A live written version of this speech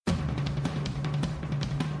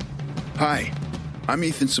Hi, I'm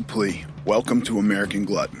Ethan Suplee. Welcome to American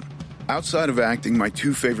Glutton. Outside of acting, my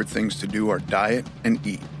two favorite things to do are diet and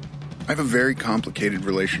eat. I have a very complicated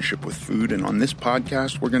relationship with food, and on this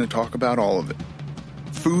podcast, we're going to talk about all of it.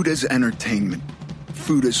 Food as entertainment,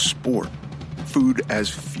 food as sport, food as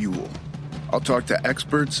fuel. I'll talk to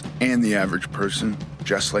experts and the average person,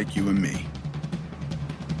 just like you and me.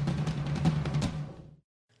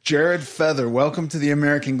 Jared Feather, welcome to the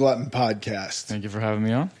American Glutton Podcast. Thank you for having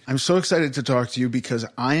me on. I'm so excited to talk to you because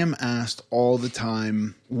I am asked all the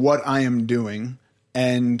time what I am doing,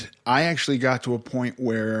 and I actually got to a point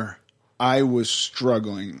where I was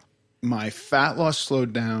struggling. My fat loss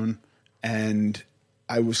slowed down, and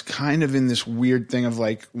I was kind of in this weird thing of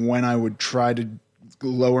like when I would try to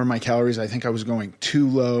lower my calories, I think I was going too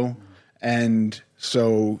low, and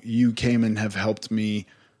so you came and have helped me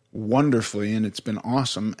wonderfully, and it's been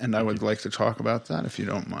awesome, and I would like to talk about that if you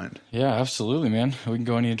don't mind. Yeah, absolutely, man. We can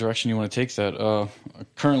go any direction you want to take that.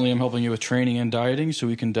 Currently, I'm helping you with training and dieting, so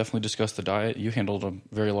we can definitely discuss the diet. You handled a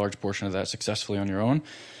very large portion of that successfully on your own.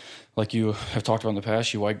 Like you have talked about in the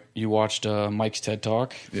past, you watched Mike's TED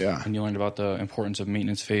Talk, and you learned about the importance of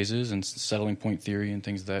maintenance phases and settling point theory and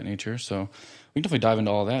things of that nature. So we can definitely dive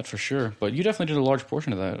into all that for sure. But you definitely did a large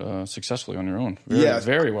portion of that successfully on your own.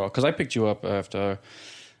 Very well. Because I picked you up after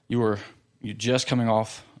you just coming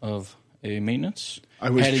off of a maintenance. I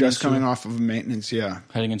was just coming off of maintenance, yeah.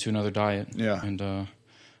 Heading into another diet. Yeah. And I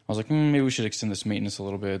was like, maybe we should extend this maintenance a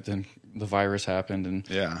little bit. Then the virus happened, and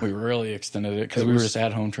we really extended it because we were just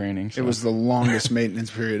at-home training. So. It was the longest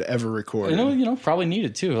maintenance period ever recorded. You know, probably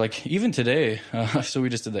needed too. Like even today, so we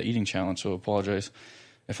just did that eating challenge, so I apologize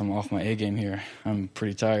if I'm off my A game here. I'm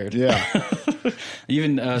pretty tired. Yeah.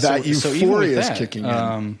 Even that euphoria is kicking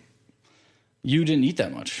in. You didn't eat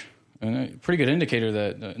that much. And a pretty good indicator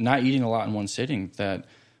that not eating a lot in one sitting, that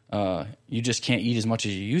you just can't eat as much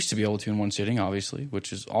as you used to be able to in one sitting, obviously,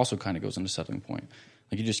 which is also kind of goes into settling point.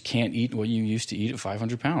 Like you just can't eat what you used to eat at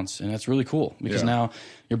 500 pounds, and that's really cool because now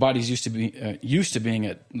your body's used to being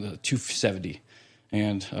at 270,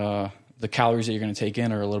 and the calories that you're going to take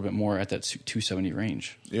in are a little bit more at that 270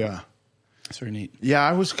 range. Yeah. That's very neat.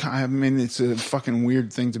 Yeah, it's a fucking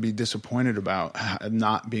weird thing to be disappointed about,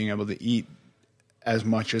 not being able to eat as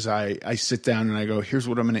much as I sit down and I go, here's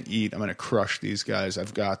what I'm going to eat. I'm going to crush these guys.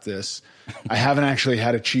 I've got this. I haven't actually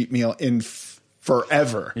had a cheat meal in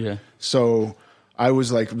forever. Yeah. So I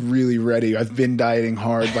was like really ready. I've been dieting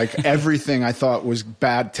hard. Like everything I thought was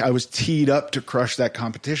bad. I was teed up to crush that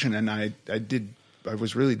competition, and I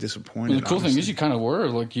was really disappointed. And the cool thing is you kind of were.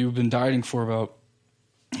 Like you've been dieting for about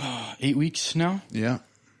 8 weeks now. Yeah.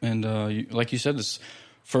 And like you said, this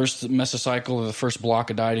first mesocycle, or the first block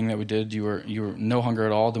of dieting that we did, you were no hunger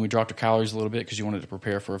at all. Then we dropped our calories a little bit because you wanted to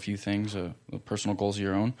prepare for a few things, personal goals of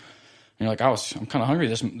your own. And you're like, I'm kind of hungry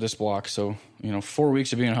this block. So 4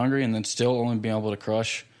 weeks of being hungry and then still only being able to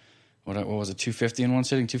crush what was it, 250 in one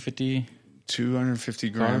sitting, 250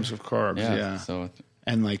 grams of carbs. Yeah. So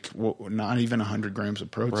and like not even 100 grams of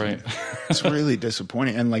protein. Right. It's really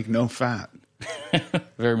disappointing, and like no fat.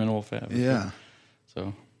 Very minimal fat. Yeah.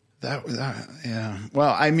 So. That yeah.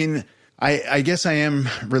 Well, I mean, I guess I am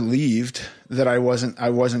relieved that I wasn't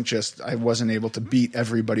able to beat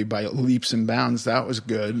everybody by leaps and bounds. That was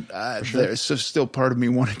good. Sure. There's still part of me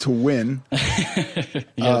wanted to win. You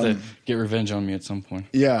have to get revenge on me at some point.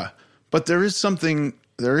 Yeah, but there is something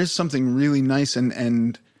really nice,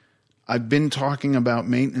 and I've been talking about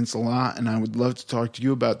maintenance a lot, and I would love to talk to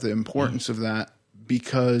you about the importance of that,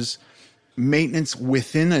 because maintenance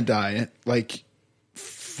within a diet, like.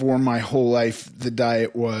 For my whole life, the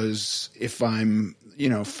diet was, if I'm,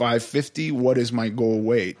 550, what is my goal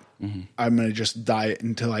weight? Mm-hmm. I'm going to just diet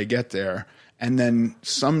until I get there. And then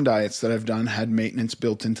some diets that I've done had maintenance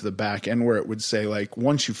built into the back end, where it would say, like,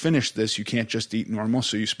 once you finish this, you can't just eat normal.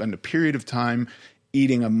 So you spend a period of time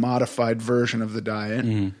eating a modified version of the diet.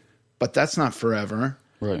 Mm-hmm. But that's not forever.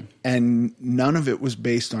 Right. And none of it was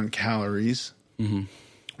based on calories. Mm-hmm.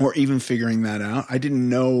 Or even figuring that out. I didn't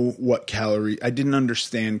know I didn't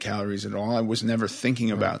understand calories at all. I was never thinking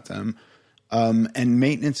about them. And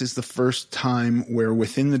maintenance is the first time where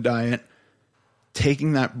within the diet,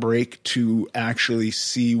 taking that break to actually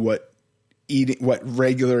see what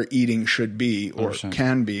regular eating should be or 100%.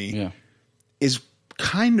 Can be is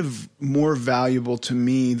kind of more valuable to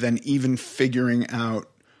me than even figuring out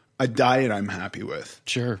a diet I'm happy with.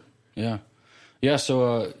 Sure. Yeah. Yeah.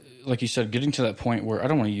 So, like you said, getting to that point where I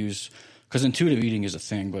don't want to use, because intuitive eating is a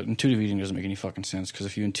thing, but intuitive eating doesn't make any fucking sense, because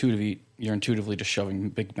if you intuitive eat, you're intuitively just shoving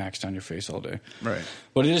Big Macs down your face all day. Right.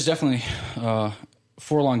 But it is definitely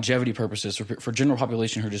for longevity purposes, for general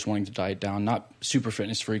population who are just wanting to diet down, not super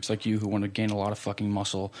fitness freaks like you who want to gain a lot of fucking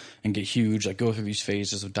muscle and get huge, like go through these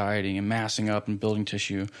phases of dieting and massing up and building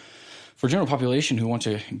tissue. For general population who want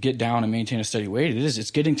to get down and maintain a steady weight,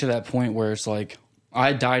 it's getting to that point where it's like,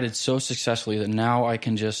 I dieted so successfully that now I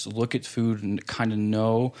can just look at food and kind of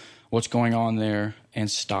know what's going on there and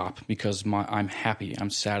stop because I'm happy, I'm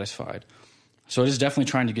satisfied. So it is definitely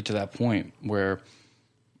trying to get to that point where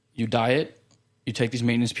you diet, you take these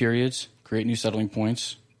maintenance periods, create new settling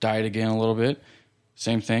points, diet again a little bit,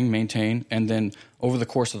 same thing, maintain, and then over the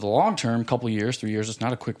course of the long term, couple years, 3 years, it's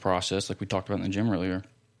not a quick process like we talked about in the gym earlier.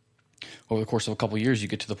 Over the course of a couple of years, you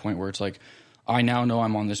get to the point where it's like, I now know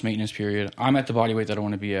I'm on this maintenance period. I'm at the body weight that I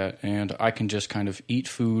want to be at, and I can just kind of eat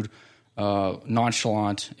food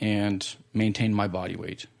nonchalant and maintain my body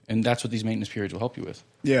weight. And that's what these maintenance periods will help you with.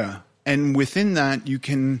 Yeah. And within that, you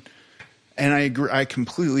can, and I agree, I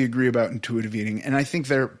completely agree about intuitive eating. And I think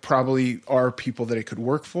there probably are people that it could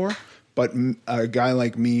work for, but a guy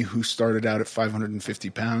like me who started out at 550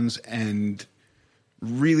 pounds and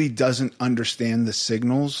really doesn't understand the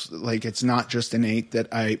signals, like it's not just innate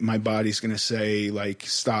that my body's going to say like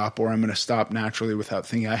stop, or I'm going to stop naturally without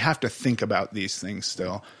thinking. I have to think about these things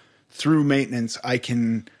still. Through maintenance, I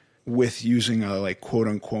can, with using a like quote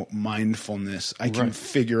unquote mindfulness, I can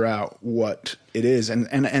figure out what it is.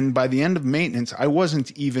 And by the end of maintenance, I wasn't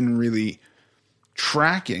even really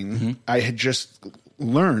tracking. Mm-hmm. I had just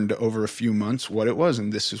learned over a few months what it was,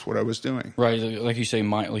 and this is what I was doing. Right, like you say,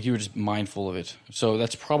 like you were just mindful of it. So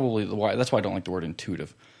that's probably why. That's why I don't like the word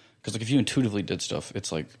intuitive, because like if you intuitively did stuff,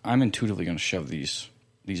 it's like I'm intuitively going to shove these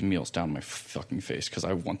meals down my fucking face because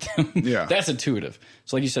I want them. Yeah, that's intuitive.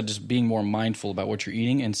 So like you said, just being more mindful about what you're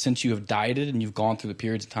eating, and since you have dieted and you've gone through the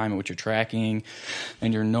periods of time in which you're tracking,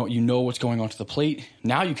 and you know what's going onto the plate,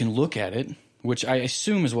 now you can look at it. Which I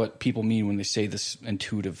assume is what people mean when they say this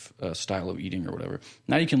intuitive style of eating or whatever.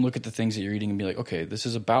 Now you can look at the things that you're eating and be like, okay, this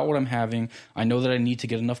is about what I'm having. I know that I need to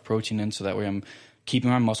get enough protein in so that way I'm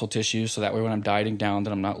keeping my muscle tissue, so that way when I'm dieting down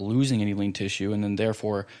that I'm not losing any lean tissue, and then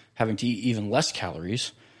therefore having to eat even less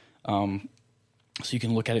calories. So you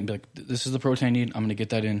can look at it and be like, this is the protein I need. I'm going to get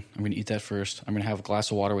that in. I'm going to eat that first. I'm going to have a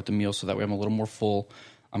glass of water with the meal so that way I'm a little more full.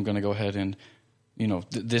 I'm going to go ahead and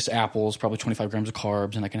this apple is probably 25 grams of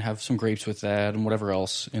carbs, and I can have some grapes with that and whatever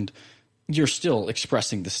else. And you're still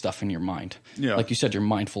expressing this stuff in your mind. Yeah. Like you said, you're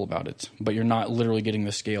mindful about it, but you're not literally getting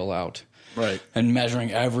the scale out. Right. And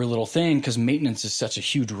measuring every little thing, because maintenance is such a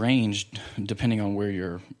huge range depending on where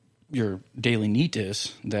your daily need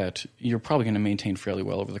is, that you're probably going to maintain fairly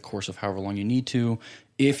well over the course of however long you need to,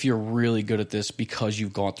 if you're really good at this because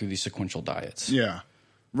you've gone through these sequential diets. Yeah.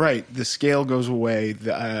 Right. The scale goes away.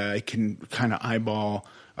 I can kind of eyeball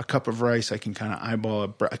a cup of rice. I can kind of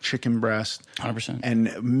eyeball a chicken breast. 100%.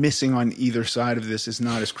 And missing on either side of this is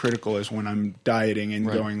not as critical as when I'm dieting and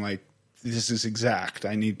going like, this is exact.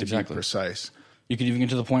 I need to be precise. You could even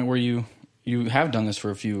get to the point where you have done this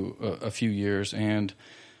for a few years, and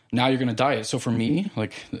now you're going to diet. So for me,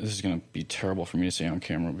 like, this is going to be terrible for me to say on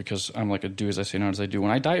camera because I'm like a do as I say, not as I do.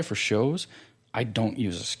 When I diet for shows, I don't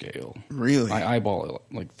use a scale. Really? I eyeball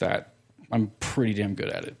it like that. I'm pretty damn good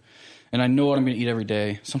at it. And I know what I'm going to eat every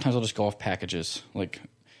day. Sometimes I'll just go off packages, like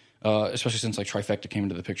especially since like Trifecta came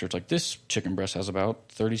into the picture. It's like, this chicken breast has about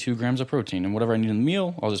 32 grams of protein, and whatever I need in the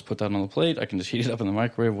meal, I'll just put that on the plate. I can just heat it up in the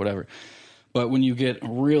microwave, whatever. But when you get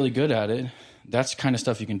really good at it, that's the kind of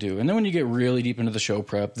stuff you can do. And then when you get really deep into the show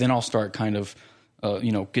prep, then I'll start kind of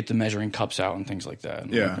get the measuring cups out and things like that.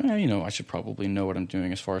 And yeah. Like, I should probably know what I'm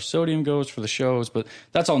doing as far as sodium goes for the shows, but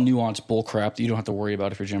that's all nuanced bull crap that you don't have to worry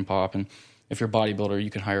about if you're gym pop. And if you're a bodybuilder,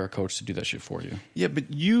 you can hire a coach to do that shit for you. Yeah,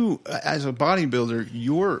 but you, as a bodybuilder,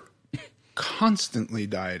 you're constantly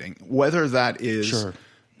dieting, whether that is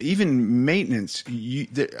even maintenance.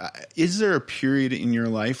 Is there a period in your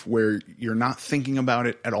life where you're not thinking about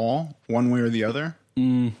it at all, one way or the other?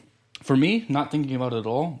 For me, not thinking about it at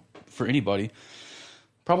all, for anybody,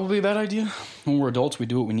 probably a bad idea. When we're adults, we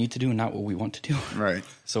do what we need to do and not what we want to do. Right.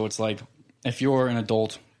 So it's like, if you're an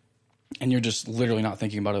adult and you're just literally not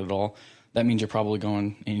thinking about it at all, that means you're probably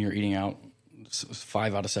going and you're eating out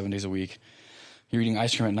 5 out of 7 days a week. You're eating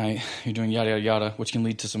ice cream at night. You're doing yada, yada, yada, which can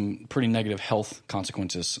lead to some pretty negative health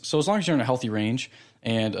consequences. So as long as you're in a healthy range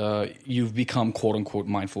and you've become quote-unquote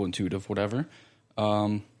mindful, intuitive, whatever,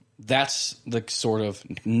 that's the sort of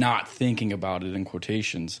not thinking about it in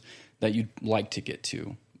quotations that you'd like to get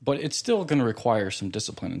to. But it's still going to require some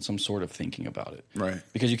discipline and some sort of thinking about it. Right.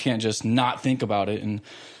 Because you can't just not think about it and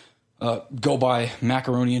go buy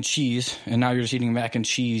macaroni and cheese, and now you're just eating mac and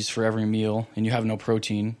cheese for every meal, and you have no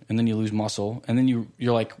protein, and then you lose muscle, and then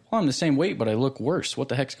you're like, well, I'm the same weight, but I look worse. What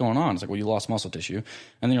the heck's going on? It's like, well, you lost muscle tissue,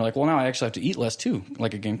 and then you're like, well, now I actually have to eat less too,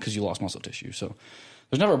 like again, because you lost muscle tissue. So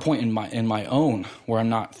there's never a point in my own where I'm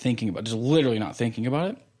not thinking about, just literally not thinking about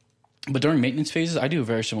it. But during maintenance phases, I do a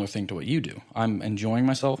very similar thing to what you do. I'm enjoying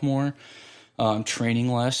myself more. I'm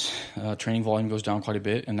training less. Training volume goes down quite a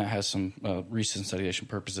bit, and that has some resensitization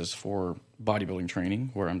purposes for bodybuilding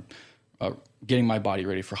training, where I'm getting my body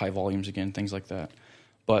ready for high volumes again, things like that.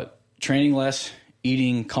 But training less,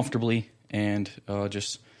 eating comfortably, and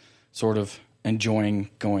just sort of enjoying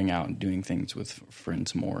going out and doing things with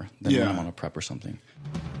friends more than when I'm on a prep or something.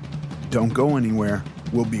 Don't go anywhere.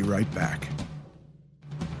 We'll be right back.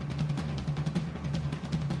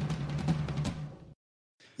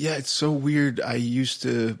 Yeah, it's so weird. I used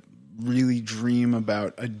to really dream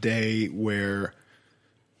about a day where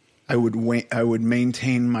I would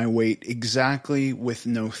maintain my weight exactly with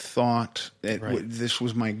no thought that this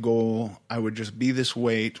was my goal. I would just be this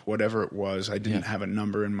weight, whatever it was. I didn't have a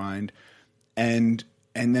number in mind. And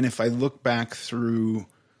then if I look back through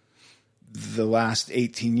the last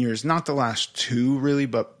 18 years, not the last 2 really,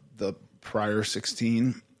 but the prior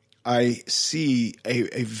 16, I see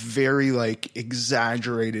a very like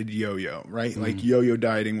exaggerated yo-yo, right? Like yo-yo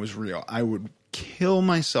dieting was real. I would kill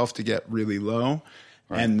myself to get really low.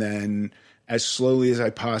 And then as slowly as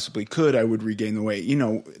I possibly could, I would regain the weight. You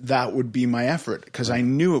know, that would be my effort because I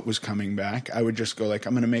knew it was coming back. I would just go like,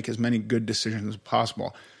 I'm going to make as many good decisions as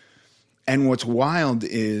possible. And what's wild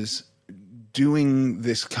is doing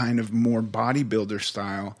this kind of more bodybuilder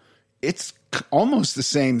style. It's almost the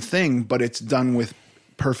same thing, but it's done with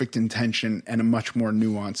perfect intention and a much more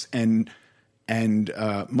nuance and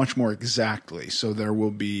much more exactly. So there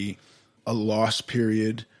will be a loss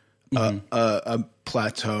period, a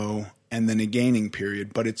plateau, and then a gaining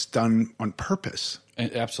period, but it's done on purpose.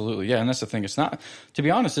 Absolutely. Yeah. And that's the thing. It's not, to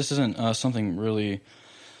be honest, this isn't something really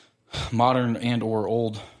modern and or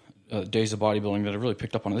old days of bodybuilding that I really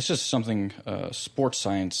picked up on. This is something sports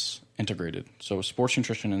science integrated. So sports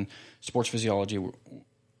nutrition and sports physiology.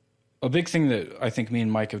 A big thing that I think me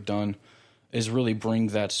and Mike have done is really bring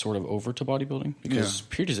that sort of over to bodybuilding because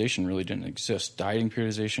periodization really didn't exist. Dieting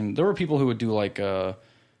periodization. There were people who would do like, I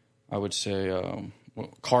would say,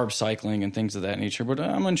 carb cycling and things of that nature, but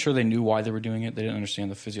I'm unsure they knew why they were doing it. They didn't understand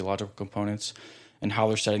the physiological components and how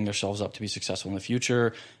they're setting themselves up to be successful in the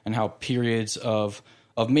future and how periods of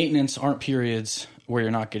maintenance aren't periods where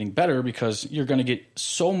you're not getting better because you're going to get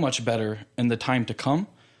so much better in the time to come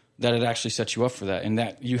that it actually sets you up for that. And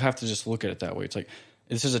that you have to just look at it that way. It's like,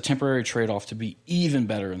 this is a temporary trade-off to be even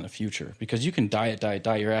better in the future because you can diet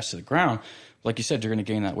your ass to the ground. Like you said, you're going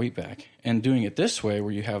to gain that weight back. And doing it this way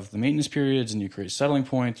where you have the maintenance periods and you create a settling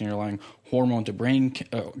point and you're allowing hormone to brain,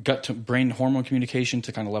 gut to brain hormone communication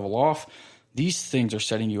to kind of level off, these things are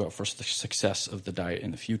setting you up for the success of the diet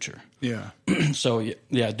in the future. Yeah. So,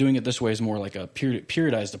 yeah, doing it this way is more like a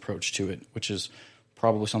periodized approach to it, which is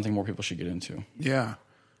probably something more people should get into. Yeah.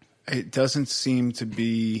 It doesn't seem to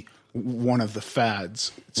be one of the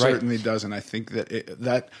fads. It certainly doesn't. I think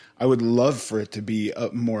that I would love for it to be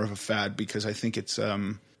more of a fad because I think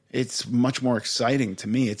it's much more exciting to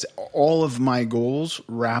me. It's all of my goals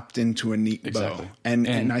wrapped into a neat bow,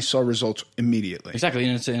 and I saw results immediately. Exactly,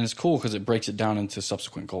 and it's cool because it breaks it down into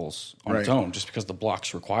subsequent goals on its own, just because the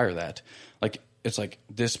blocks require that. Like it's like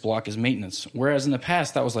this block is maintenance, whereas in the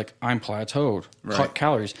past that was like I'm plateaued, cut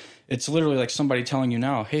calories. It's literally like somebody telling you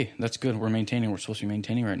now, hey, that's good, we're maintaining, we're supposed to be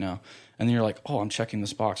maintaining right now. And then you're like, oh, I'm checking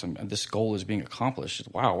this box. This goal is being accomplished.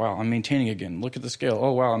 Wow, I'm maintaining again. Look at the scale.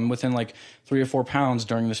 Oh, wow, I'm within like 3 or 4 pounds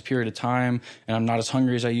during this period of time, and I'm not as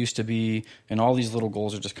hungry as I used to be. And all these little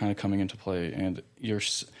goals are just kind of coming into play. And you're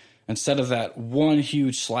instead of that one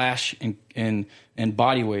huge slash in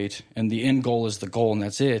body weight, and the end goal is the goal, and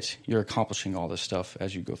that's it, you're accomplishing all this stuff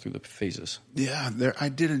as you go through the phases. Yeah, I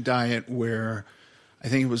did a diet where I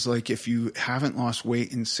think it was like if you haven't lost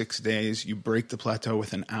weight in 6 days, you break the plateau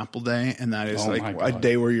with an apple day, and that is a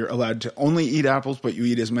day where you're allowed to only eat apples, but you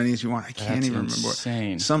eat as many as you want. I can't even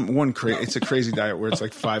remember. It's a crazy diet where it's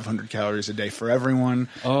like 500 calories a day for everyone,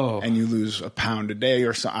 and you lose a pound a day,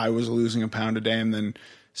 or so. I was losing a pound a day, and then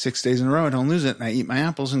 6 days in a row I don't lose it, and I eat my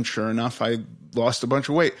apples, and sure enough, I lost a bunch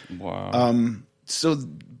of weight. Wow. So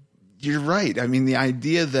you're right. I mean, the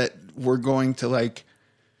idea that we're going to like.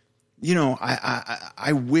 You know,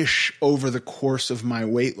 I wish over the course of my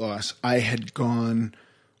weight loss, I had gone,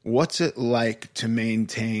 what's it like to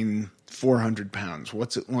maintain 400 pounds?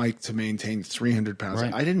 What's it like to maintain 300 pounds?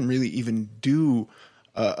 Right. I didn't really even do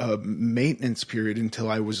a maintenance period until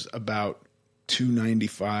I was about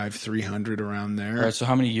 295, 300 around there. All right, so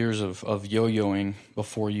how many years of yo-yoing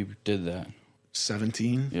before you did that?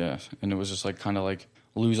 17. Yeah, and it was just like kind of like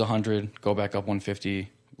lose 100, go back up 150,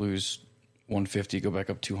 lose 150, go back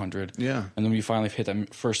up 200. Yeah. And then when you finally hit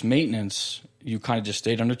that first maintenance, you kind of just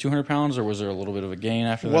stayed under 200 pounds, or was there a little bit of a gain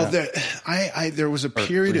after that? Well, there was a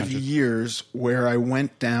period of years where I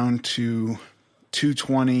went down to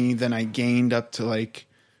 220, then I gained up to like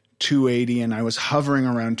 280, and I was hovering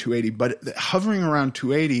around 280. But hovering around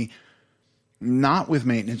 280, not with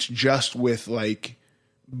maintenance, just with like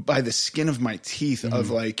by the skin of my teeth of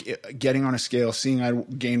like getting on a scale, seeing I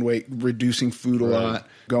gained weight, reducing food a lot,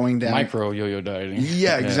 going down. Micro yo-yo dieting.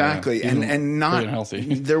 Yeah, exactly. Yeah. And not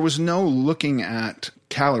healthy. There was no looking at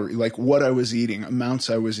calorie, like what I was eating, amounts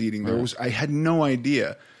I was eating. I had no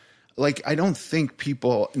idea. Like, I don't think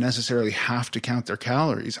people necessarily have to count their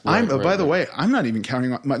calories. By the way, I'm not even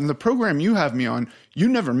counting on the program you have me on. You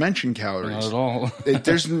never mention calories. Not at all.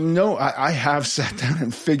 There's no, I have sat down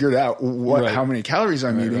and figured out how many calories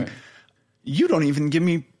I'm eating. Right. You don't even give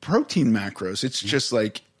me protein macros. It's just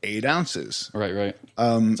like 8 ounces. Right.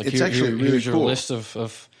 It's actually really here's cool. Your list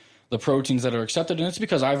of the proteins that are accepted, and it's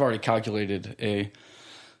because I've already calculated a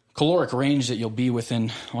caloric range that you'll be within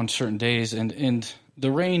on certain days, and the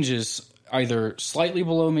range is either slightly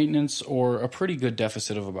below maintenance or a pretty good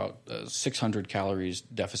deficit of about 600 calories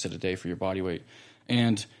deficit a day for your body weight.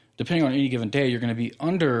 And depending on any given day, you're going to be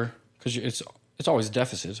under, because it's always a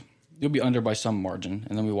deficit. You'll be under by some margin,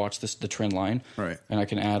 and then we watch the trend line, right? And I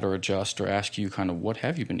can add or adjust or ask you kind of what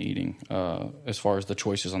have you been eating as far as the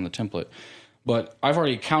choices on the template. But I've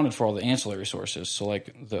already accounted for all the ancillary sources, so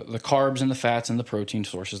like the carbs and the fats and the protein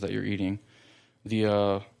sources that you're eating,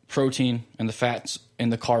 the protein and the fats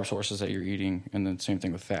and the carb sources that you're eating, and then same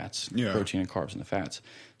thing with fats, protein and carbs and the fats.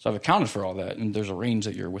 So I've accounted for all that, and there's a range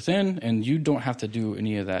that you're within, and you don't have to do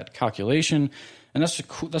any of that calculation. And that's the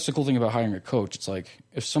cool thing about hiring a coach. It's like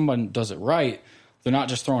if someone does it right, they're not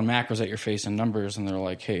just throwing macros at your face and numbers, and they're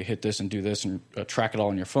like, hey, hit this and do this and track it all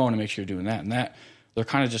on your phone and make sure you're doing that and that. They're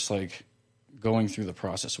kind of just like going through the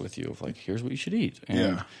process with you of like, here's what you should eat.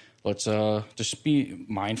 And let's just be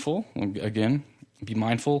mindful. Again, be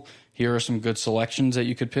mindful. Here are some good selections that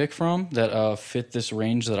you could pick from that fit this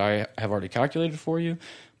range that I have already calculated for you.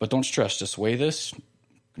 But don't stress. Just weigh this,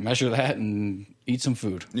 measure that, and eat some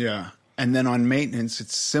food. Yeah. And then on maintenance,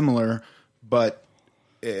 it's similar, but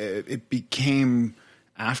it became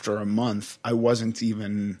after a month, I wasn't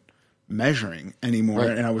even measuring anymore.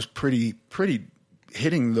 Right. And I was pretty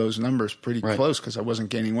hitting those numbers pretty close because I wasn't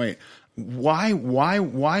gaining weight. Why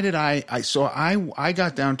did I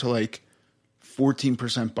got down to like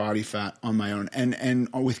 14% body fat on my own. And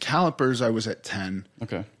with calipers, I was at 10.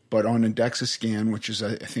 Okay. But on a DEXA scan, which is,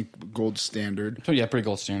 I think, gold standard. So, yeah, pretty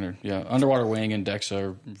gold standard. Yeah. Underwater weighing and DEXA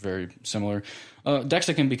are very similar.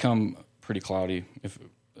 DEXA can become pretty cloudy if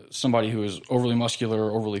somebody who is overly muscular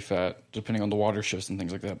or overly fat, depending on the water shifts and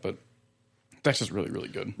things like that. But DEXA is really, really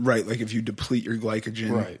good. Right. Like if you deplete your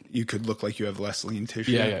glycogen, you could look like you have less lean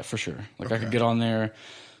tissue. Yeah, for sure. Like I could get on there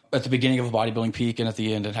at the beginning of a bodybuilding peak and at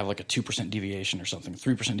the end and have like a 2% deviation or something,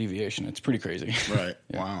 3% deviation. It's pretty crazy. Right.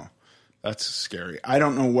 Wow. That's scary. I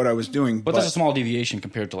don't know what I was doing. But that's a small deviation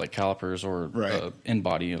compared to like calipers or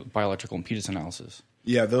in-body bioelectrical impedance analysis.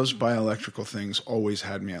 Yeah, those bioelectrical things always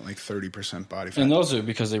had me at like 30% body fat. And those are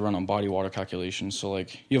because they run on body water calculations. So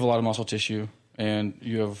like you have a lot of muscle tissue and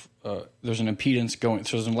you have there's an impedance going.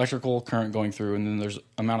 So there's an electrical current going through, and then there's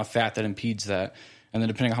amount of fat that impedes that. And then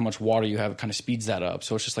depending on how much water you have, it kind of speeds that up.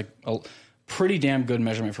 So it's just like a pretty damn good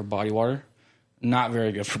measurement for body water. Not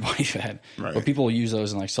very good for body fat. Right. But people use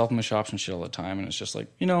those in like supplement shops and shit all the time. And it's just like,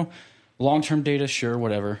 long-term data, sure,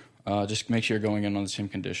 whatever. Just make sure you're going in on the same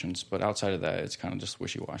conditions. But outside of that, it's kind of just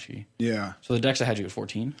wishy-washy. Yeah. So the DEXA had you at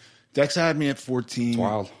 14? DEXA had me at 14. It's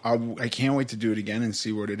wild. I can't wait to do it again and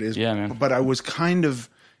see what it is. Yeah, man. But I was kind of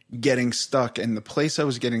getting stuck. And the place I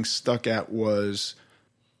was getting stuck at was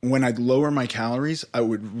when I'd lower my calories, I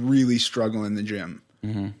would really struggle in the gym.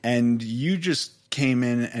 Mm-hmm. And you just came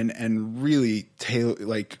in and really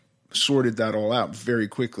sorted that all out very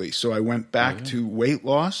quickly. So I went back to weight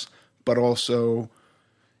loss, but also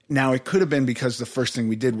now it could have been because the first thing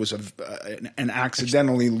we did was an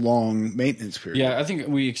accidentally long maintenance period. Yeah, I think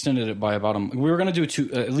we extended it by about we were going to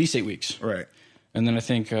do at least 8 weeks. Right. And then I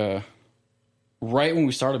think right when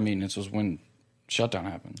we started maintenance was when shutdown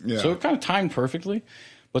happened. Yeah. So it kind of timed perfectly.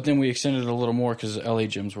 But then we extended it a little more because LA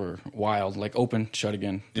gyms were wild, like open, shut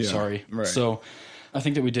again. Yeah, sorry. Right. So I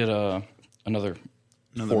think that we did another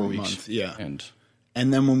 4 weeks. Month, yeah.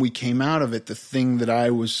 And then when we came out of it, the thing that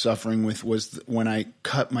I was suffering with was when I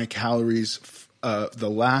cut my calories the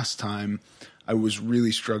last time, I was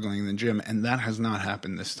really struggling in the gym, and that has not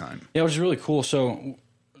happened this time. Yeah, which is really cool. So,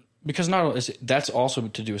 because that's also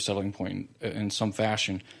to do a settling point in some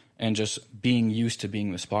fashion, and just being used to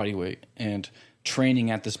being this body weight and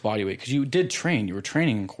training at this body weight. Because you did train. You were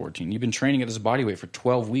training in quarantine. You've been training at this body weight for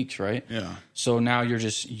 12 weeks, right? Yeah. So now you're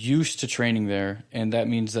just used to training there, and that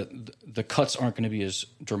means that the cuts aren't going to be as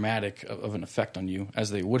dramatic of an effect on you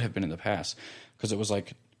as they would have been in the past. Because it was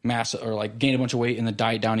like mass or like gain a bunch of weight and then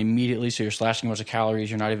diet down immediately. So you're slashing a bunch of calories.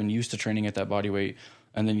 You're not even used to training at that body weight.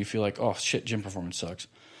 And then you feel like, oh shit, gym performance sucks.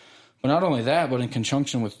 But not only that, but in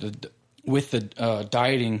conjunction with the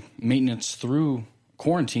dieting maintenance through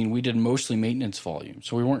quarantine, we did mostly maintenance volume.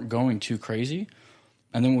 So we weren't going too crazy.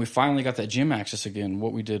 And then when we finally got that gym access again,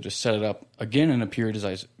 what we did was set it up again in a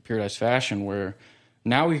periodized fashion where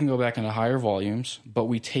now we can go back into higher volumes, but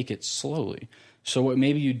we take it slowly. So what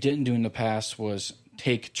maybe you didn't do in the past was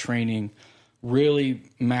take training, really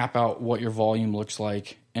map out what your volume looks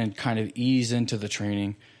like and kind of ease into the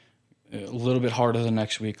training. A little bit harder the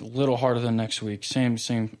next week, a little harder the next week, same,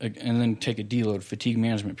 and then take a deload, fatigue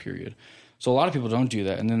management period. So a lot of people don't do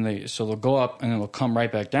that, and then they'll go up and then they'll come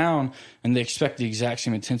right back down, and they expect the exact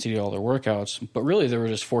same intensity of all their workouts, but really they were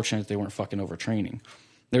just fortunate they weren't fucking overtraining.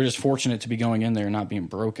 They're just fortunate to be going in there and not being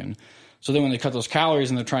broken. So then when they cut those calories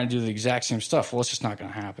and they're trying to do the exact same stuff, well, it's just not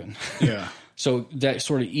going to happen. Yeah. So that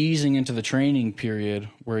sort of easing into the training period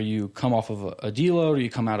where you come off of a deload or you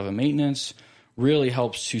come out of a maintenance really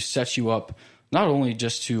helps to set you up not only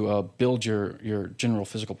just to build your general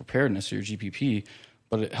physical preparedness or your GPP,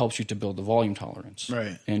 but it helps you to build the volume tolerance.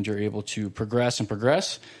 Right. And you're able to progress.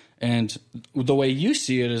 And the way you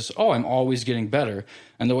see it is, oh, I'm always getting better.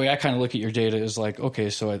 And the way I kind of look at your data is like,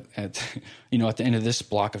 okay, so at the end of this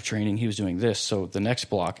block of training, he was doing this. So the next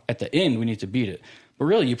block, at the end, we need to beat it. But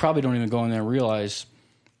really, you probably don't even go in there and realize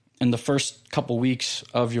in the first couple weeks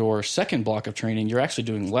of your second block of training, you're actually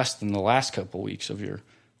doing less than the last couple weeks of your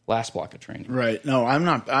last block of training. Right. No, I'm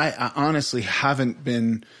not. I honestly haven't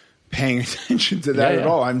been paying attention to that at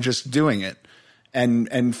all. I'm just doing it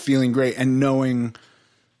and feeling great and knowing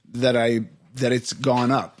that it's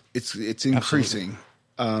gone up. It's increasing,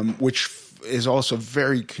 which is also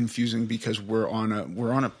very confusing because we're on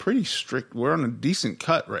a decent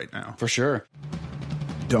cut right now. For sure.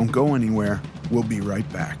 Don't go anywhere. We'll be right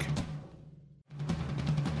back.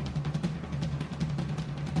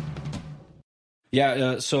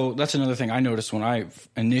 Yeah, so that's another thing I noticed when I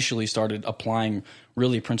initially started applying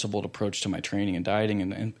really principled approach to my training and dieting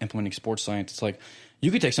and implementing sports science. It's like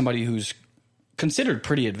you could take somebody who's considered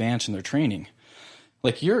pretty advanced in their training.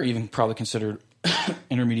 Like you're even probably considered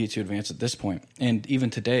intermediate to advanced at this point. And even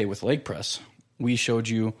today with leg press, we showed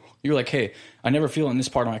you're like, hey, I never feel in this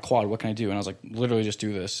part of my quad. What can I do? And I was like, literally just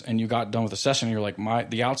do this. And you got done with the session and you're like,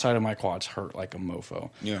 the outside of my quads hurt like a mofo.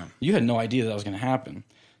 Yeah. You had no idea that was going to happen.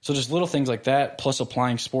 So just little things like that, plus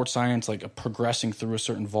applying sports science, like progressing through a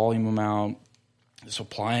certain volume amount, just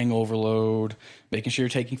applying overload, making sure you're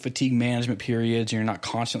taking fatigue management periods and you're not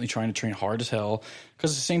constantly trying to train hard as hell. Because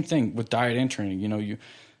it's the same thing with diet and training. You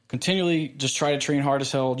continually just try to train hard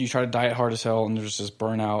as hell, you try to diet hard as hell, and there's this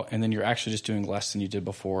burnout, and then you're actually just doing less than you did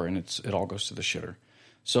before, and it all goes to the shitter.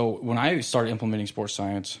 So when I started implementing sports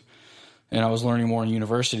science and I was learning more in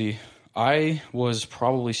university, I was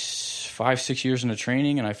probably 5-6 years into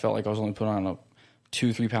training, and I felt like I was only putting on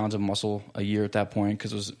 2-3 pounds of muscle a year at that point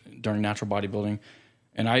because it was during natural bodybuilding.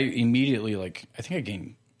 And I immediately, I think I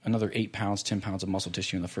gained another 8 pounds, 10 pounds of muscle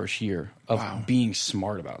tissue in the first year of being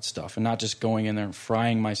smart about stuff and not just going in there and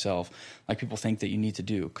frying myself like people think that you need to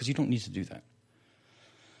do, because you don't need to do that.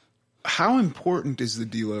 How important is the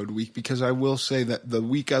deload week? Because I will say that the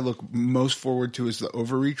week I look most forward to is the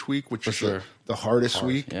overreach week, which is the hardest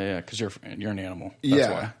week. Yeah, because you're an animal.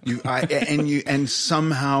 That's why. And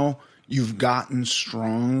somehow you've gotten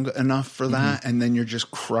strong enough for that, and then you're just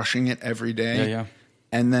crushing it every day. Yeah.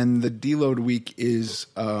 And then the deload week is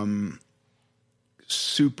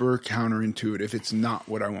super counterintuitive. It's not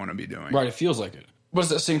what I want to be doing. Right, it feels like it. But it's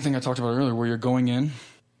that same thing I talked about earlier where you're going in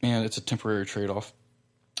and it's a temporary trade-off.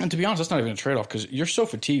 And to be honest, that's not even a trade-off because you're so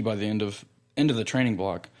fatigued by the end of the training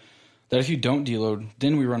block that if you don't deload,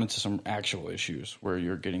 then we run into some actual issues where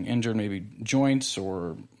you're getting injured, maybe joints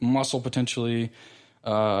or muscle potentially.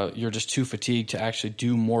 You're just too fatigued to actually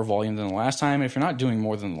do more volume than the last time. And if you're not doing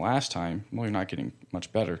more than the last time, well, you're not getting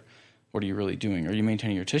much better. What are you really doing? Are you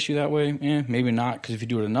maintaining your tissue that way? Maybe not, because if you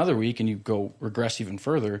do it another week and you go regress even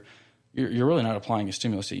further, you're really not applying a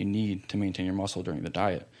stimulus that you need to maintain your muscle during the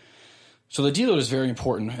diet. So the deload is very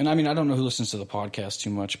important. And I mean, I don't know who listens to the podcast too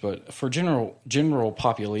much, but for general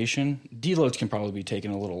population, deloads can probably be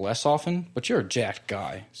taken a little less often, but you're a jacked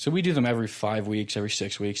guy. So we do them every 5 weeks, every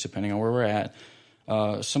 6 weeks, depending on where we're at.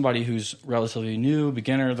 Somebody who's relatively new,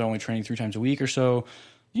 beginner, they're only training 3 times a week or so,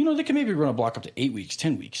 they can maybe run a block up to 8 weeks,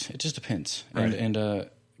 10 weeks. It just depends. Right. And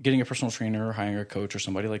getting a personal trainer or hiring a coach or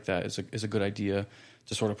somebody like that is a good idea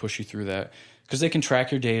to sort of push you through that, because they can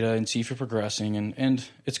track your data and see if you're progressing. And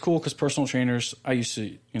it's cool because personal trainers, I used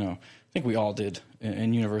to, I think we all did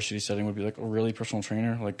in university setting, would be like, oh, really, personal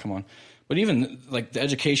trainer? Like, come on. But even like the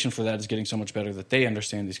education for that is getting so much better that they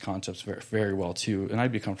understand these concepts very, very well too. And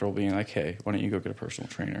I'd be comfortable being like, hey, why don't you go get a personal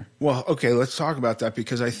trainer? Well, okay, let's talk about that,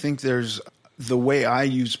 because I think there's the way I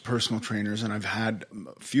use personal trainers, and I've had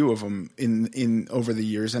a few of them in over the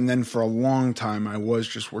years. And then for a long time, I was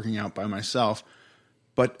just working out by myself.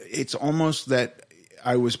 But it's almost that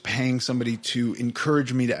I was paying somebody to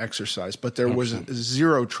encourage me to exercise, but there was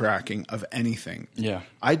zero tracking of anything. Yeah,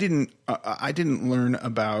 I didn't learn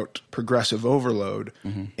about progressive overload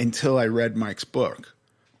until I read Mike's book.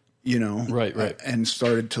 Right, and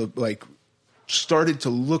started to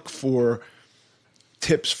look for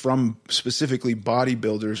tips from specifically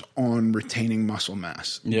bodybuilders on retaining muscle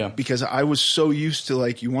mass. Yeah, because I was so used to,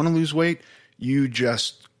 like, you want to lose weight, you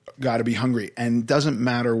just got to be hungry, and doesn't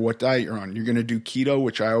matter what diet you're on. You're going to do keto,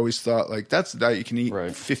 which I always thought, like, that's the diet you can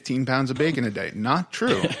eat 15 pounds of bacon a day. Not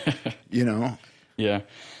true. Yeah,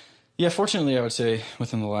 fortunately, I would say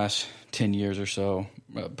within the last 10 years or so,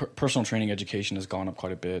 personal training education has gone up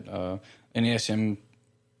quite a bit. In ASM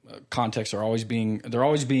contexts they're always being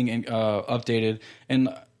updated, and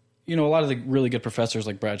a lot of the really good professors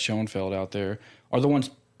like Brad Schoenfeld out there are the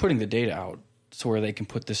ones putting the data out, so where they can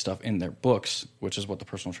put this stuff in their books, which is what the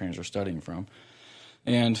personal trainers are studying from.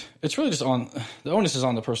 And it's really just the onus is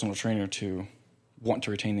on the personal trainer to want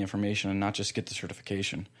to retain the information and not just get the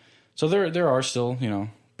certification. So there are still,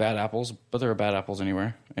 bad apples, but there are bad apples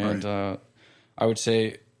anywhere. And I would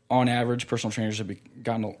say on average, personal trainers have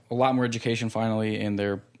gotten a lot more education finally, and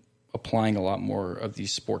they're applying a lot more of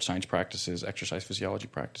these sports science practices, exercise physiology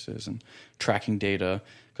practices, and tracking data,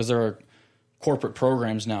 because there are corporate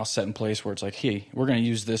programs now set in place where it's like, hey, we're going to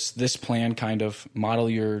use this plan, kind of model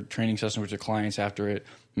your training session with your clients after it,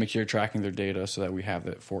 make sure you're tracking their data so that we have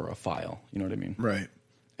it for a file. You know what I mean? Right.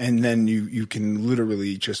 And then you can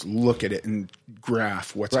literally just look at it and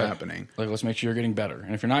graph what's happening. Like, let's make sure you're getting better.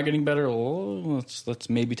 And if you're not getting better, let's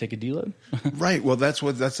maybe take a deload. Right. Well, that's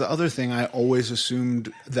the other thing. I always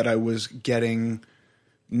assumed that I was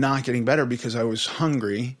not getting better because I was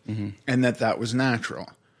hungry, and that was natural.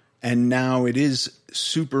 And now it is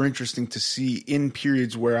super interesting to see in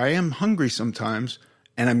periods where I am hungry sometimes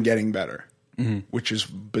and I'm getting better, which is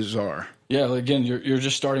bizarre. Yeah, again, you're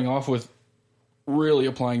just starting off with really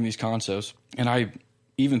applying these concepts. And I,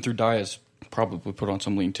 even through diets, probably put on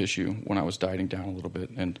some lean tissue when I was dieting down a little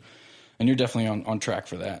bit. And you're definitely on track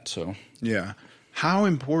for that. So yeah. How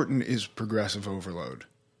important is progressive overload?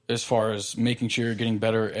 As far as making sure you're getting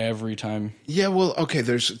better every time? Yeah, well, okay,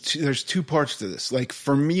 there's two parts to this. Like,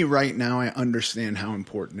 for me right now, I understand how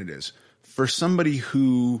important it is. For somebody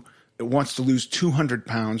who wants to lose 200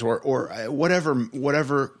 pounds or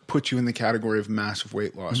whatever puts you in the category of massive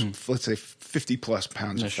weight loss, let's say 50 plus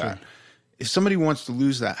pounds of fat. If somebody wants to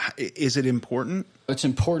lose that, is it important? It's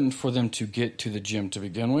important for them to get to the gym to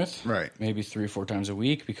begin with. Right. Maybe 3 or 4 times a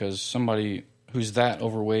week, because somebody who's that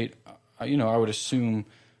overweight, I would assume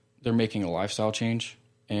they're making a lifestyle change,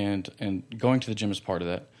 and going to the gym is part of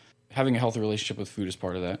that. Having a healthy relationship with food is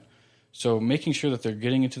part of that. So making sure that they're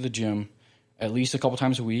getting into the gym at least a couple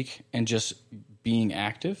times a week and just being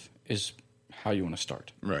active is how you want to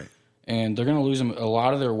start. Right. And they're going to lose a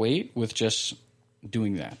lot of their weight with just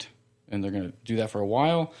doing that. And they're going to do that for a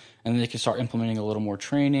while, and then they can start implementing a little more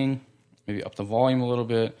training, maybe up the volume a little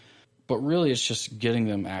bit. But really, it's just getting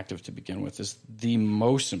them active to begin with is the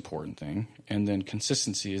most important thing. And then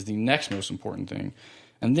consistency is the next most important thing.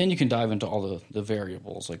 And then you can dive into all the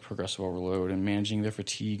variables like progressive overload and managing their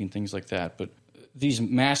fatigue and things like that. But these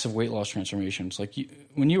massive weight loss transformations, like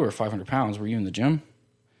when you were 500 pounds, were you in the gym?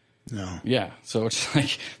 No. Yeah. So it's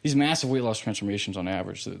like these massive weight loss transformations on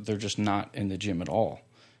average, they're just not in the gym at all.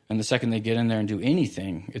 And the second they get in there and do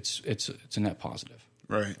anything, it's a net positive.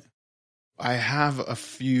 Right. I have a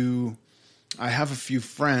few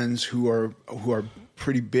friends who are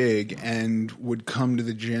pretty big and would come to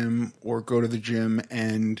the gym or go to the gym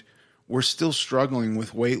and were still struggling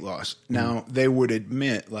with weight loss. Now they would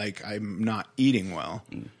admit, like, I'm not eating well,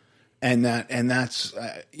 and that's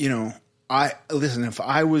if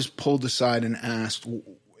I was pulled aside and asked,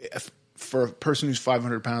 for a person who's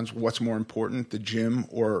 500 pounds, what's more important, the gym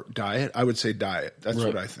or diet? I would say diet. That's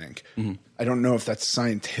what I think. I don't know if that's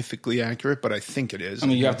scientifically accurate, but I think it is. I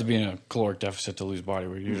mean, you have to be in a caloric deficit to lose body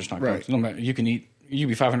weight. You're just not going to. No matter, you can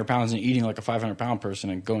be 500 pounds and eating like a 500-pound person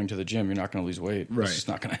and going to the gym, you're not going to lose weight. Right. It's just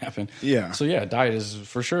not going to happen. Yeah. So, yeah, diet is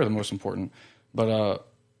for sure the most important. But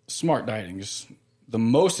smart dieting is the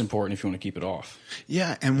most important if you want to keep it off.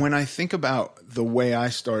 Yeah, and when I think about the way I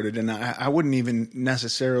started, and I wouldn't even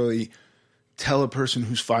necessarily tell a person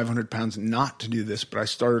who's 500 pounds not to do this, but I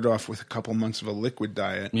started off with a couple months of a liquid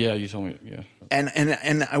diet. Yeah, you told me, yeah.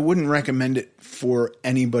 And I wouldn't recommend it for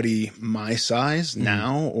anybody my size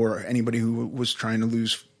now or anybody who was trying to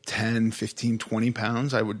lose 10, 15, 20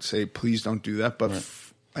 pounds. I would say please don't do that, but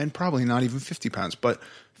and probably not even 50 pounds. But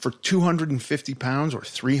for 250 pounds or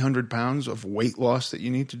 300 pounds of weight loss that you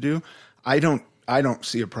need to do, I don't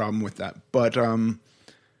see a problem with that. But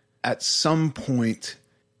at some point,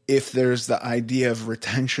 if there's the idea of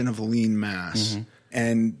retention of lean mass,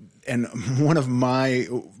 and one of my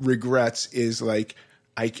regrets is like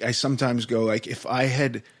I sometimes go like if I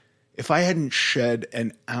hadn't shed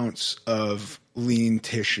an ounce of lean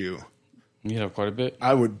tissue, you have quite a bit.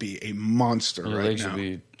 I would be a monster Your right legs now.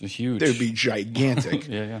 would be huge. They'd be gigantic.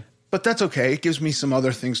 Yeah. But that's okay. It gives me some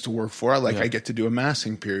other things to work for. I get to do a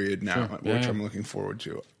massing period now, which I'm looking forward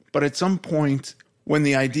to. But at some point, when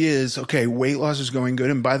the idea is, okay, weight loss is going good,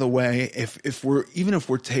 and by the way, if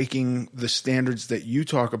we're taking the standards that you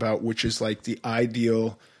talk about, which is like the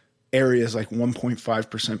ideal area is like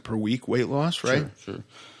 1.5% per week weight loss, right? Sure.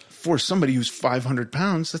 For somebody who's 500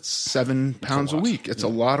 pounds, that's 7 pounds a week. It's a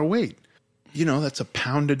lot of weight. That's a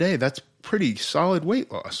pound a day. That's pretty solid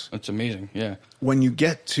weight loss. That's amazing, yeah. When you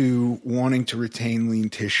get to wanting to retain lean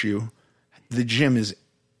tissue, the gym is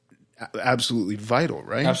absolutely vital,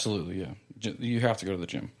 right? Absolutely, yeah. You have to go to the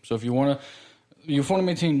gym. So if you want to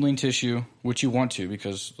maintain lean tissue, which you want to,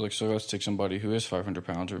 because so let's take somebody who is 500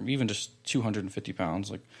 pounds or even just 250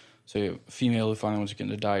 pounds, like say a female who finally wants to get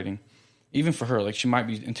into dieting. Even for her, like she might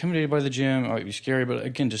be intimidated by the gym, it might be scary, but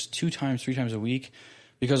again, just 2 times, 3 times a week,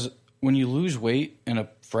 because when you lose weight and a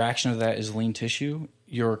fraction of that is lean tissue,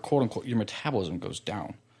 your quote unquote your metabolism goes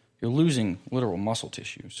down. You're losing literal muscle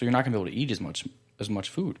tissue, so you're not going to be able to eat as much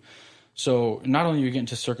food. So not only are you getting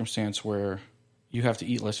to a circumstance where you have to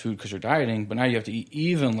eat less food because you're dieting, but now you have to eat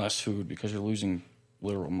even less food because you're losing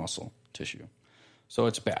literal muscle tissue. So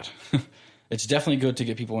it's bad. It's definitely good to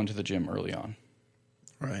get people into the gym early on.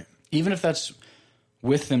 Right. Even if that's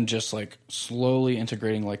with them just like slowly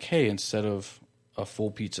integrating like, hey, instead of a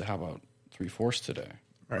full pizza, how about 3/4 today?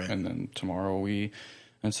 Right. And then tomorrow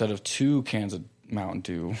instead of 2 cans of Mountain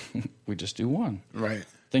Dew, we just do 1. Right.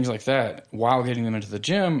 Things like that while getting them into the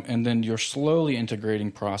gym, and then you're slowly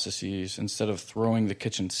integrating processes instead of throwing the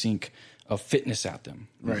kitchen sink of fitness at them.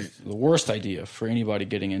 Right. The worst idea for anybody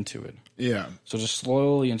getting into it. Yeah. So just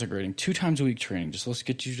slowly integrating 2 times a week training. Just let's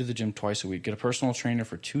get you to the gym twice a week. Get a personal trainer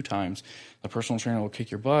for 2 times. The personal trainer will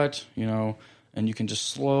kick your butt, and you can just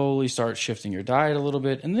slowly start shifting your diet a little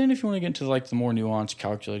bit. And then if you want to get into like the more nuanced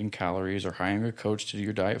calculating calories or hiring a coach to do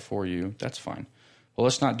your diet for you, that's fine. But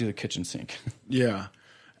let's not do the kitchen sink. Yeah.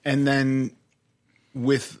 And then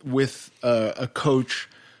with a coach,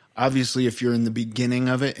 obviously if you're in the beginning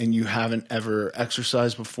of it and you haven't ever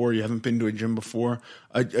exercised before, you haven't been to a gym before,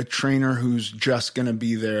 a trainer who's just going to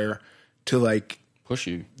be there to like push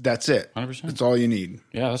you. That's it. 100%. That's all you need.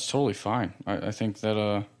 Yeah, that's totally fine. I think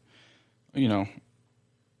that,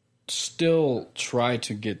 still try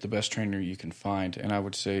to get the best trainer you can find. And I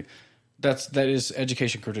would say that is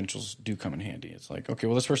education credentials do come in handy. It's like, okay,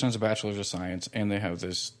 well, this person has a bachelor's of science and they have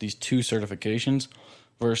these 2 certifications,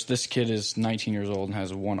 versus this kid is 19 years old and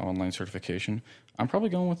has 1 online certification. I'm probably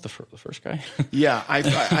going with the first guy. Yeah,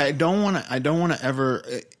 I don't want to ever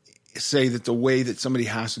say that the way that somebody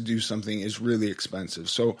has to do something is really expensive.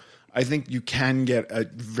 So I think you can get a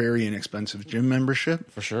very inexpensive gym membership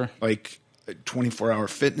for sure, like 24-hour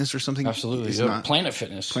fitness or something. Absolutely. Planet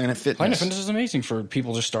Fitness. Planet Fitness is amazing for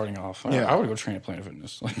people just starting off. Yeah. I would go train at Planet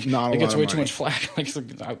Fitness. Like, Not it gets way money. too much flack.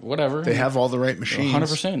 Like, whatever. They have all the right machines.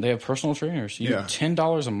 100%. They have personal trainers. You get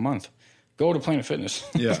 $10 a month. Go to Planet Fitness.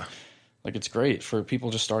 Yeah. Like, it's great for people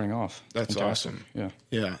just starting off. That's awesome. Yeah.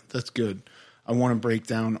 Yeah, that's good. I want to break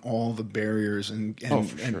down all the barriers and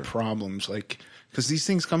problems, like, because these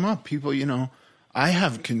things come up. People, I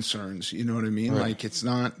have concerns, you know what I mean? Right. Like, it's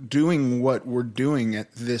not doing what we're doing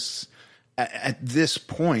at this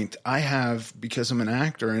point. I have, because I'm an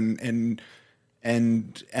actor and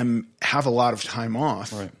have a lot of time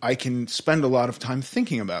off. Right. I can spend a lot of time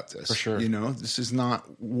thinking about this. For sure. This is not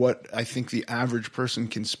what I think the average person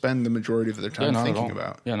can spend the majority of their time thinking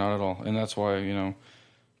about. Yeah, not at all. And that's why,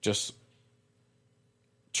 just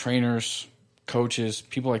trainers, coaches,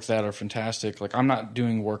 people like that are fantastic. Like, I'm not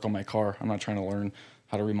doing work on my car. I'm not trying to learn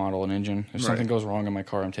how to remodel an engine. If something goes wrong in my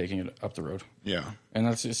car, I'm taking it up the road. Yeah. And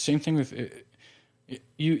that's the same thing with it.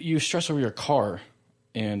 You stress over your car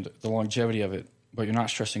and the longevity of it, but you're not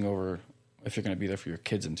stressing over if you're going to be there for your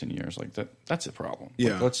kids in 10 years. Like, that's a problem.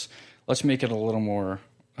 Yeah. Like, let's make it a little more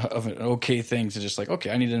of an okay thing to just like, okay,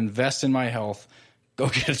 I need to invest in my health, go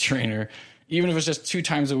get a trainer. Even if it's just 2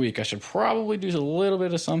 times a week, I should probably do a little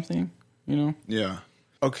bit of something, you know? Yeah.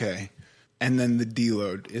 Okay. And then the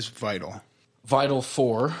deload is vital. Vital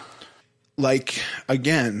for? Like,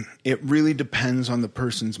 again, it really depends on the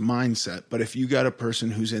person's mindset. But if you got a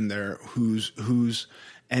person who's in there who's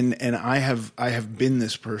and I have been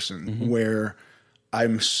this person where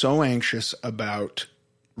I'm so anxious about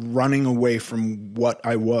running away from what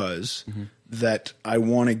I was that I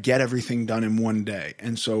want to get everything done in one day.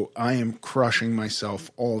 And so I am crushing myself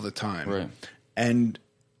all the time. Right. And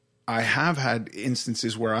I have had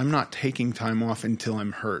instances where I'm not taking time off until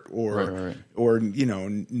I'm hurt or, you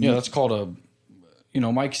know. Yeah, that's called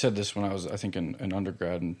Mike said this when I was, I think, in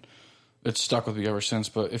undergrad, and it's stuck with me ever since.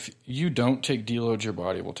 But if you don't take deloads, your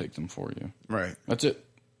body will take them for you. Right. That's it.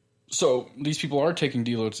 So these people are taking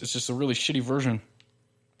deloads. It's just a really shitty version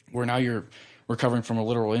where now you're recovering from a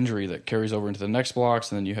literal injury that carries over into the next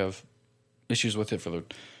blocks, and then you have issues with it for the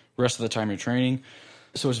rest of the time you're training.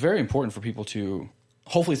 So it's very important for people to,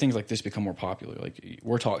 hopefully things like this become more popular. Like,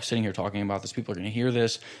 we're sitting here talking about this. People are going to hear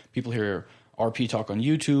this. People hear RP talk on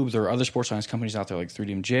YouTube. There are other sports science companies out there like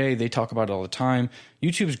 3DMJ. They talk about it all the time.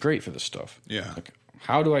 YouTube's great for this stuff. Yeah. Like,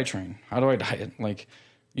 how do I train? How do I diet? Like,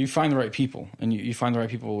 you find the right people, and you find the right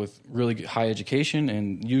people with really high education,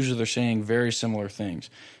 and usually they're saying very similar things.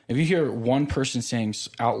 If you hear one person saying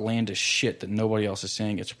outlandish shit that nobody else is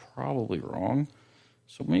saying, it's probably wrong.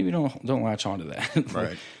 So maybe don't latch on to that.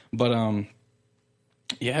 Right. But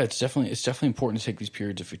yeah, it's definitely important to take these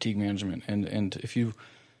periods of fatigue management, and if you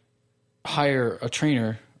hire a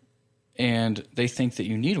trainer and they think that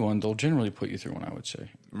you need one, they'll generally put you through one, I would say.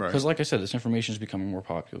 Right. Because like I said, this information is becoming more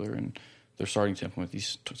popular, and they're starting to implement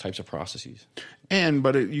these types of processes.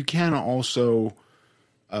 But you can also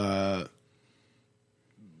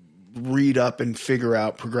read up and figure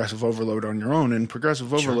out progressive overload on your own, and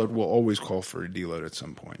progressive overload will always call for a deload at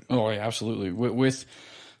some point. Oh, yeah, absolutely.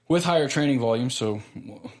 With higher training volume, so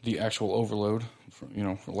the actual overload.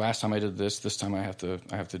 Last time I did this time I have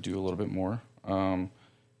to do a little bit more.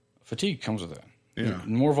 Fatigue comes with that. Yeah.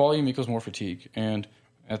 More volume equals more fatigue, and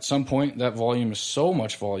at some point that volume is so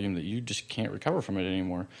much volume that you just can't recover from it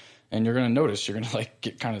anymore. And you're going to notice, you're going to like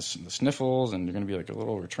get kind of the sniffles, and you're going to be like a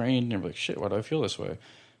little overtrained, and you're like, shit, why do I feel this way?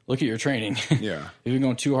 Look at your training. Yeah. If you're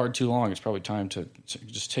going too hard too long, it's probably time to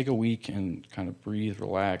just take a week and kind of breathe,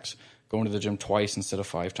 relax, go into the gym twice instead of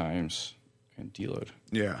 5 times, and deload.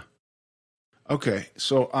 Yeah. Okay,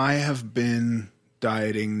 so I have been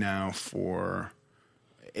dieting now for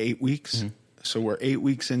 8 weeks. Mm-hmm. So we're 8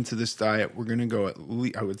 weeks into this diet. We're going to go at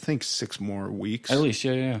least, I would think, 6 more weeks. At least,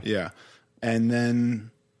 yeah. Yeah. And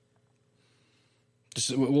then...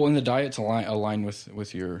 in the diet to align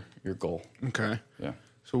with your goal. Okay. Yeah.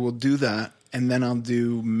 So we'll do that, and then I'll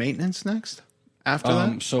do maintenance next after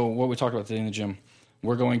that? So what we talked about today in the gym,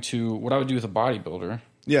 we're going to, what I would do with a bodybuilder.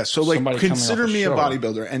 Yeah, so like consider me a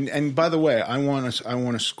bodybuilder, and by the way, I want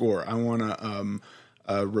a score. I want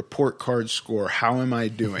a report card score. How am I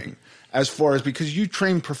doing? As far as, because you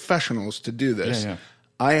train professionals to do this, yeah.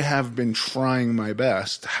 I have been trying my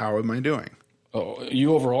best. How am I doing? Oh,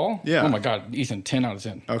 you overall? Yeah. Oh my God, Ethan, 10 out of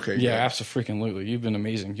 10. Okay. Yeah, absolutely. You've been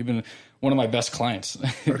amazing. You've been one of my best clients.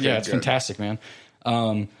 Okay, yeah, it's fantastic, man.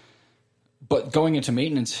 But going into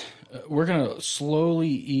maintenance, we're gonna slowly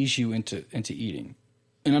ease you into eating.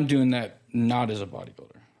 And I'm doing that not as a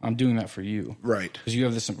bodybuilder. I'm doing that for you. Right. Because you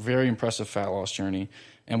have this very impressive fat loss journey,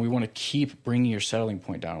 and we want to keep bringing your settling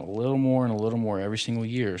point down a little more and a little more every single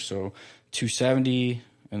year. So 270,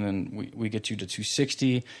 and then we get you to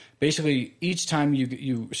 260. Basically, each time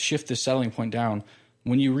you shift the settling point down,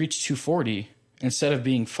 when you reach 240, instead of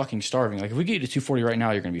being fucking starving, like if we get you to 240 right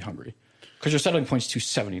now, you're going to be hungry. Because your settling point's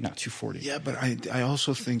 270, not 240. Yeah, but I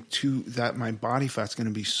also think, too, that my body fat's going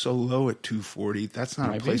to be so low at 240, that's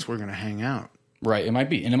not a place we're going to hang out. Right, it might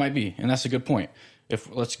be. And that's a good point.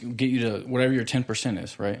 Let's get you to whatever your 10%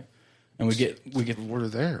 is, right? And we get we're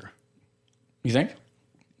there. You think?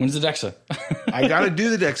 When's the DEXA? I got to do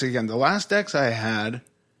the DEXA again. The last DEXA I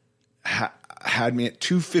had me at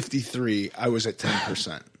 253. I was at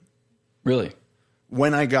 10%. Really?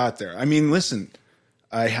 When I got there. I mean, listen,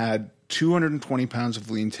 I had 220 pounds of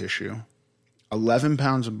lean tissue, 11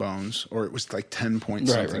 pounds of bones, or it was like 10 point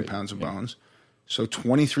something pounds of bones. So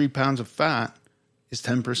 23 pounds of fat is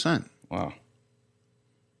 10%. Wow.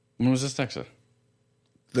 When was this DEXA?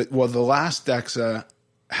 The last DEXA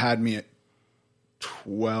had me at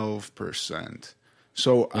 12%.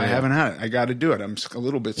 So I haven't had it. I got to do it. I'm a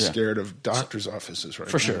little bit scared of doctor's offices right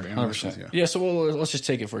now. For sure. To be honest with you. Yeah, so let's just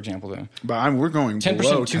take it for example then. But we're going 10%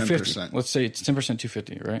 below 250. 10%. Let's say it's 10%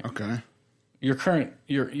 250, right? Okay.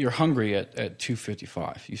 You're hungry at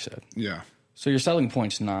 255, you said. Yeah. So your selling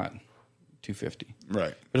point's not 250.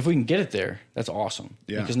 Right. But if we can get it there, that's awesome.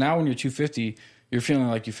 Yeah. Because now when you're 250, you're feeling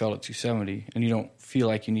like you felt at 270 and you don't feel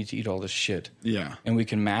like you need to eat all this shit. Yeah. And we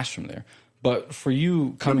can mass from there. But for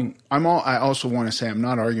you coming... I also want to say I'm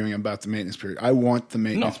not arguing about the maintenance period. I want the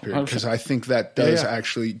maintenance period because I think that does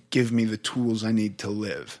actually give me the tools I need to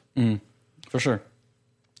live. For sure.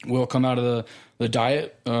 We'll come out of the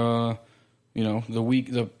diet, the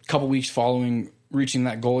couple weeks following reaching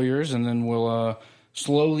that goal of yours, and then we'll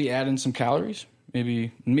slowly add in some calories.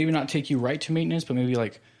 Maybe not take you right to maintenance, but maybe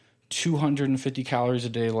like 250 calories a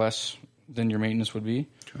day less than your maintenance would be.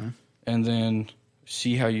 Okay. And then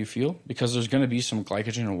see how you feel, because there's going to be some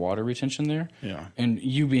glycogen and water retention there. Yeah. And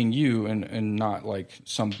you being you and not like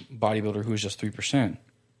some bodybuilder who's just 3%,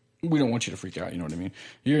 we don't want you to freak out, you know what I mean?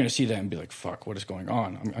 You're going to see that and be like, fuck, what is going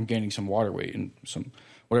on? I'm gaining some water weight and some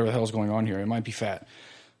whatever the hell is going on here. It might be fat.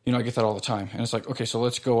 I get that all the time. And it's like, okay, so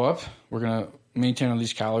let's go up. We're going to maintain on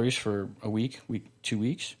these calories for a week, 2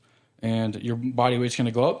 weeks. And your body weight's going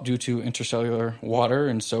to go up due to intercellular water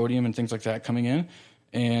and sodium and things like that coming in.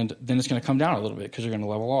 And then it's going to come down a little bit because you're going to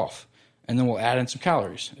level off. And then we'll add in some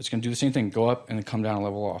calories. It's going to do the same thing, go up and then come down and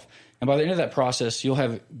level off. And by the end of that process, you'll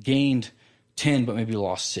have gained 10 but maybe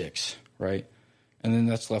lost 6, right? And then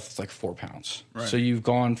that's left with like 4 pounds. Right. So you've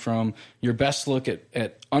gone from your best look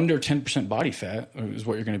at under 10% body fat is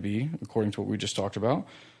what you're going to be, according to what we just talked about,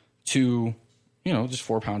 to, just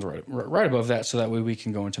 4 pounds right above that, so that way we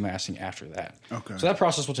can go into massing after that. Okay. So that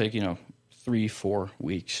process will take, 3-4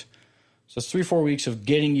 weeks. So it's 3-4 weeks of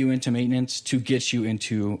getting you into maintenance to get you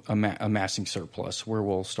into a massing surplus where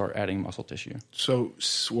we'll start adding muscle tissue. So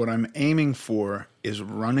what I'm aiming for is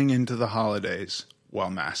running into the holidays while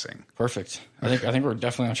massing. Perfect. I think we're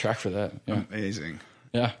definitely on track for that. Yeah. Amazing.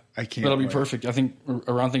 Yeah. I can't. That'll be perfect. I think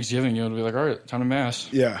around Thanksgiving, it'll be like, all right, time to mass.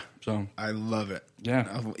 Yeah. So I love it. Yeah.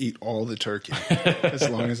 I'll eat all the turkey as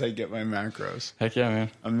long as I get my macros. Heck yeah,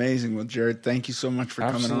 man. Amazing. Well, Jared, thank you so much for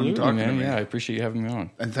coming on and talking to me. Yeah, I appreciate you having me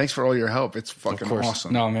on. And thanks for all your help. It's fucking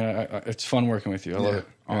awesome. No, man, it's fun working with you. I love it.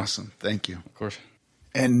 Yeah. Awesome. Thank you. Of course.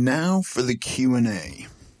 And now for the Q&A.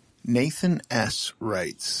 Nathan S.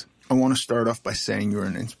 writes, I want to start off by saying you're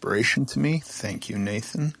an inspiration to me. Thank you,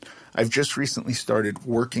 Nathan. I've just recently started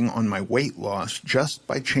working on my weight loss just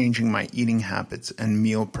by changing my eating habits and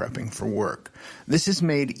meal prepping for work. This has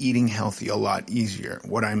made eating healthy a lot easier.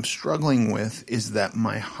 What I'm struggling with is that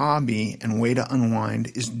my hobby and way to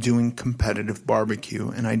unwind is doing competitive barbecue,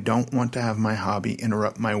 and I don't want to have my hobby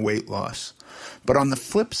interrupt my weight loss. But on the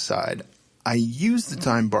flip side, I use the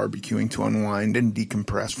time barbecuing to unwind and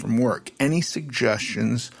decompress from work. Any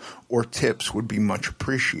suggestions or tips would be much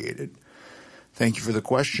appreciated. Thank you for the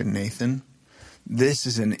question, Nathan. This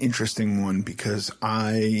is an interesting one because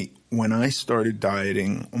when I started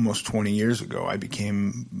dieting almost 20 years ago, I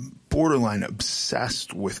became borderline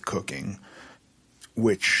obsessed with cooking,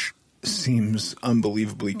 which seems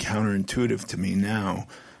unbelievably counterintuitive to me now,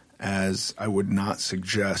 as I would not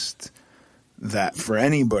suggest that for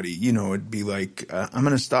anybody. It'd be like, I'm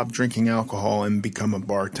going to stop drinking alcohol and become a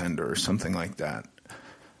bartender or something like that.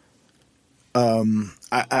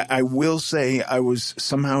 I will say I was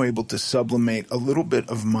somehow able to sublimate a little bit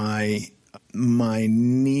of my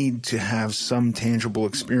need to have some tangible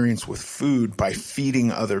experience with food by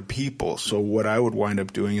feeding other people. So what I would wind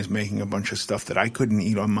up doing is making a bunch of stuff that I couldn't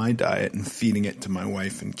eat on my diet and feeding it to my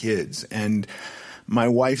wife and kids. And my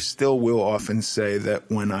wife still will often say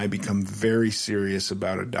that when I become very serious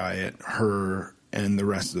about a diet, her and the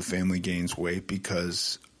rest of the family gains weight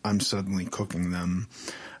because I'm suddenly cooking them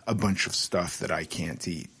a bunch of stuff that I can't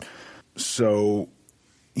eat. So,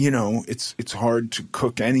 it's hard to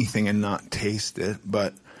cook anything and not taste it,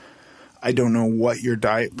 but I don't know what your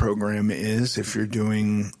diet program is, if you're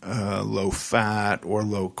doing low fat or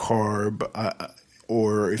low carb,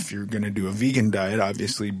 or if you're going to do a vegan diet.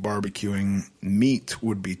 Obviously barbecuing meat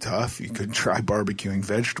would be tough. You could try barbecuing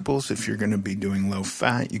vegetables. If you're going to be doing low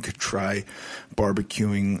fat, you could try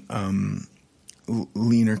barbecuing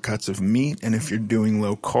leaner cuts of meat. And if you're doing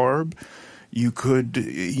low carb, you could,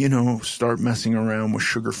 start messing around with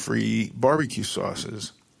sugar-free barbecue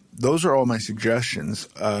sauces. Those are all my suggestions.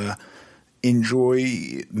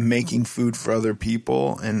 Enjoy making food for other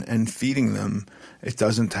people and feeding them. It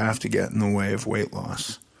doesn't have to get in the way of weight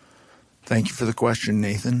loss. Thank you for the question,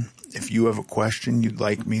 Nathan. If you have a question you'd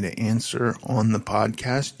like me to answer on the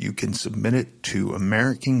podcast, you can submit it to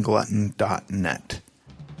americanglutton.net.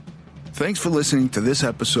 Thanks for listening to this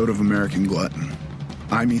episode of American Glutton.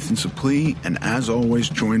 I'm Ethan Suplee, and as always,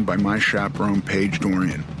 joined by my chaperone, Paige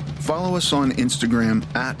Dorian. Follow us on Instagram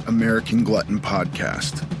at American Glutton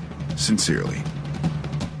Podcast. Sincerely.